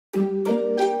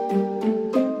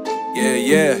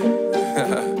Yeah.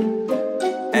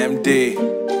 MD,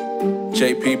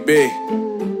 JPB,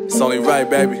 it's only right,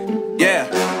 baby. Yeah,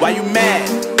 why you mad?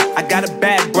 I got a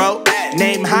bag, bro.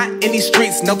 Name hot in these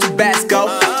streets, no Tabasco.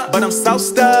 But I'm so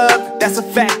stubbed, that's a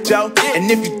fact, yo. And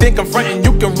if you think I'm frontin',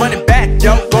 you can run it back,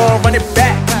 yo. Go on, run it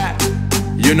back.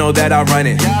 You know that I run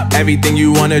it. Everything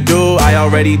you wanna do, I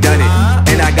already done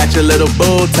it. And I got your little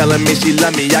boo telling me she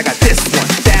love me. I got this one,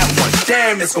 that one.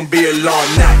 Damn, it's gonna be a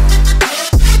long night.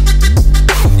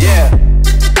 Yeah.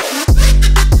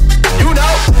 You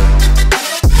know.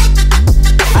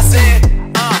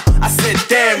 I said,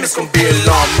 damn, it's gonna be a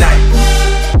long night.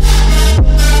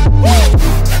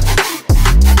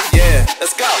 Yeah,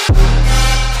 let's go.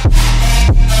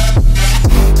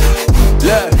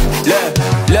 Look.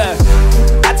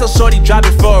 I tell shorty drop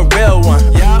it for a real one.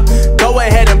 Go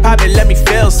ahead and pop it, let me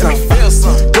feel some.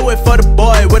 Do it for the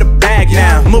boy with a bag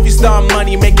now. Movie star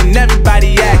money making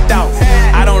everybody act out.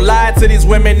 I don't lie to these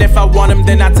women, if I want them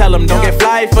then I tell them. Don't get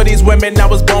fly for these women, I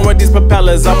was born with these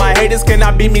propellers. All my haters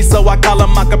cannot beat me, so I call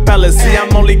them acapellas. See,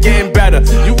 I'm only getting better,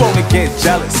 you only get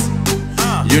jealous.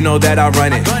 You know that I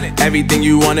run it. Everything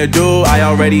you wanna do, I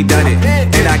already done it.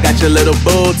 And I got your little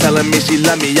boo telling me she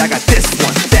love me. I got this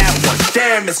one, that one.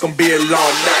 Damn, it's gonna be a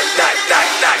long night.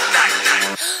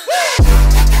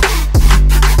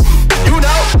 You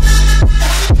know,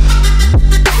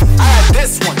 I got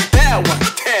this one, that one.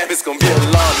 Damn, it's gonna be a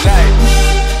long night.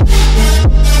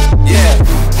 Yeah.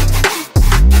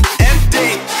 MD,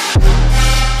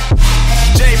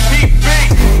 JPB.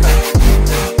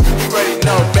 You already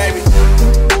know, baby.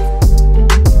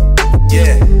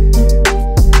 Yeah,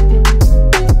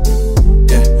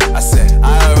 I said, I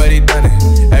already done it.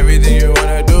 Everything you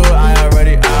wanna do, I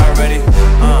already,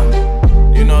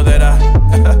 you know that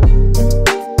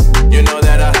you know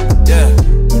that yeah.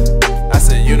 I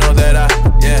said, you know that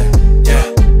yeah.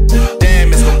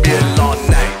 Damn, it's gonna be a long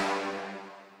night.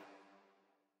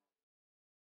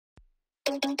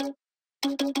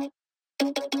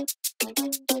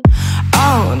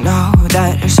 Oh no,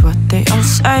 that is what they all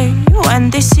say when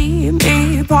they see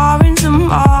me pouring some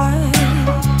more.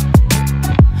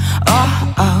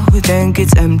 Oh, then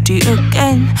gets empty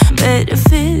again. Better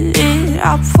fill it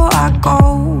up before I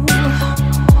go.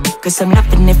 Cause I'm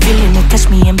loving it, feeling it, catch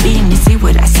me and being it. See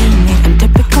what I see in it, I'm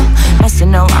typical.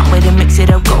 Messing around with it, mix it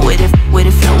up, go with it,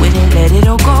 flow with it, let it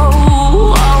all go.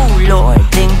 Oh Lord,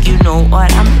 think you know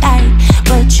what I'm like,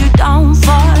 but you don't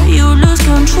fall, you lose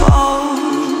control.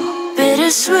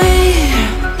 Bittersweet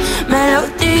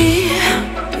melody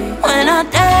when I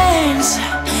dance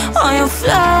on your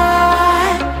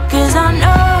fly. Cause I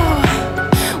know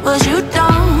what you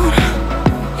don't,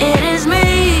 it is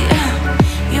me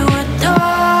you adore.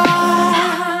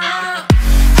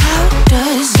 How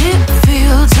does it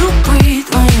feel to breathe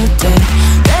when you're dead?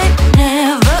 They've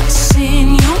never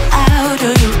seen you out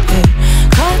of your bed.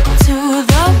 Cut to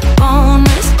the bone,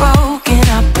 it's broken,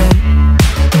 I bet.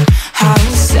 How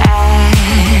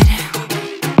sad.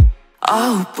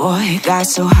 Oh boy, got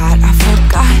so hot I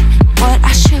forgot what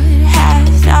I should have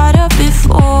thought of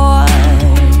before.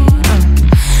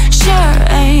 Sure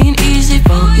ain't easy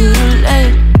for you to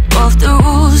let off the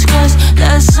rules, cause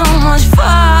that's so much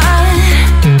fun.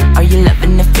 Are you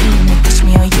loving it, feeling it, touch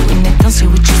me, are you in it? Don't say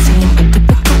what you're saying, but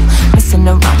typical. Messing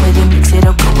around with it, mix it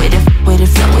up, go with it,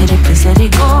 flow with it, please let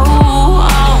it go.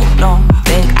 Oh no,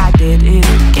 think I did it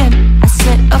again. I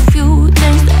said a few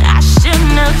things that I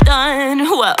shouldn't have done.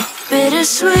 Well,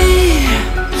 bittersweet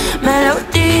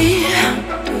melody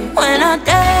when I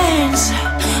dance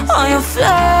on your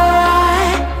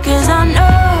fly. Cause I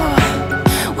know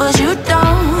what you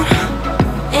don't,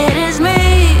 it is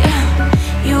me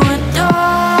you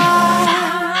adore.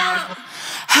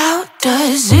 How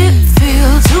does it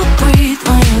feel to breathe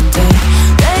when you're dead?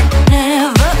 They've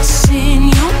never seen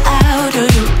you out of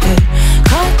your bed.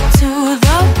 Cut to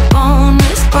the bone,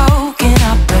 it's broken, I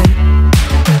bet.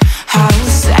 How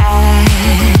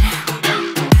sad.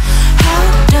 How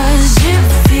does it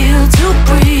feel to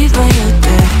breathe when you're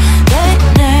dead? They've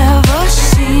never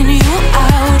seen you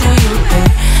out of your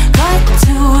bed. Cut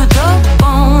to the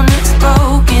bone, it's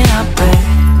broken, I bet.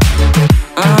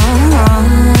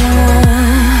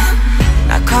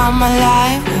 Now come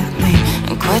alive with me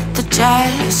and quit the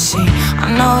jealousy. I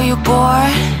know you're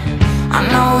bored, I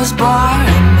know it's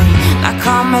boring me. Now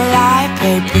come alive,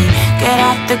 baby, get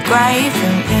out the grave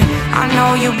and I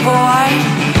know you're bored.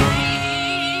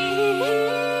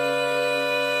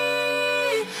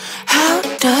 How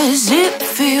does it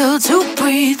feel to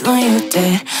breathe when you're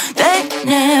dead? They've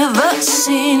never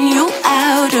seen you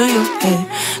out of your bed.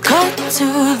 Cut to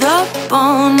the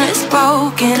bone, it's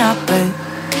broken, I bet.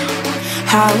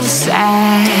 How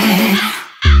sad.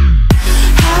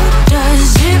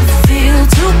 does it feel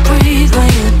to breathe when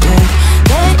you're dead?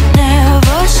 They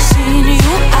never seen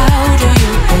you out of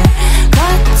your head.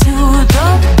 Got to the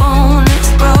bone,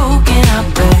 it's broken, I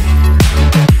bet.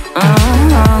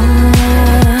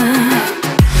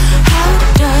 How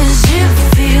does it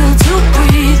feel to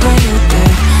breathe when you're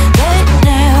dead? They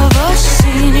never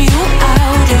seen you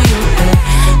out of your head.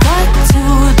 Got to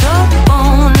the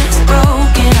bone, it's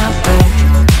broken, I bet.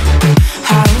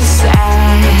 How sad.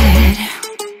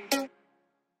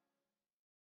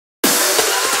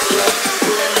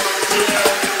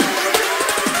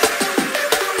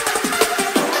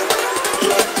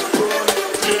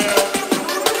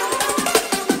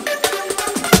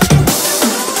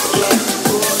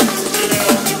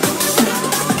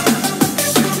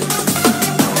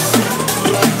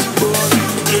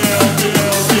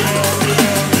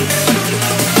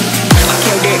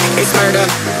 It's murder.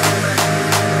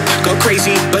 Go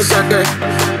crazy, berserker.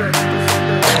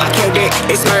 I killed it,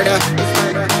 it's murder.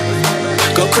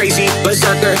 Go crazy,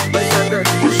 berserker. I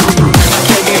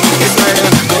killed it, it's murder.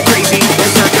 Go crazy,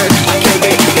 berserker. I killed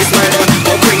it, it's murder.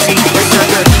 Go crazy,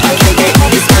 berserker. I killed it,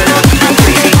 it's murder. Go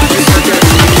crazy, berserker.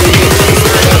 I killed it, it's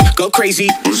murder. Go crazy,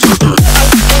 berserker.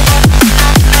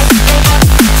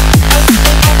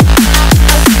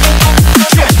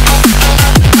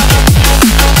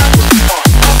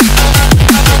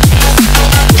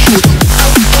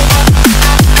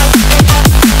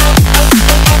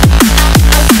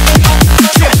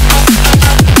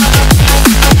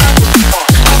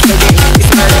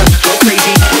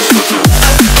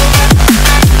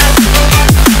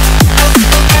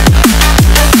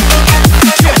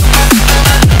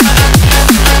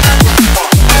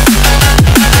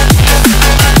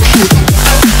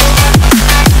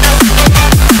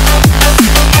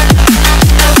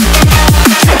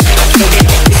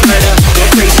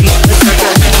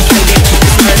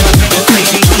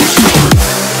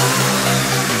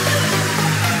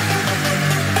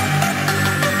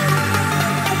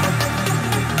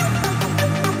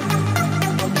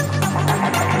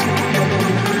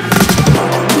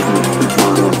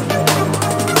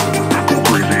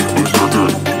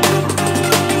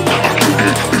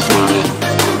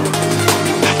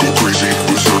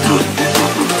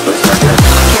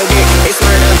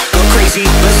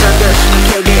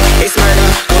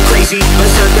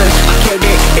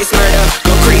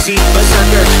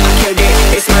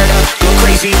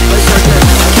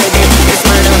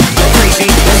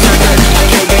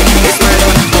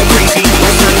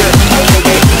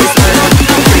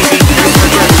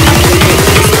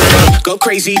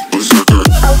 Crazy.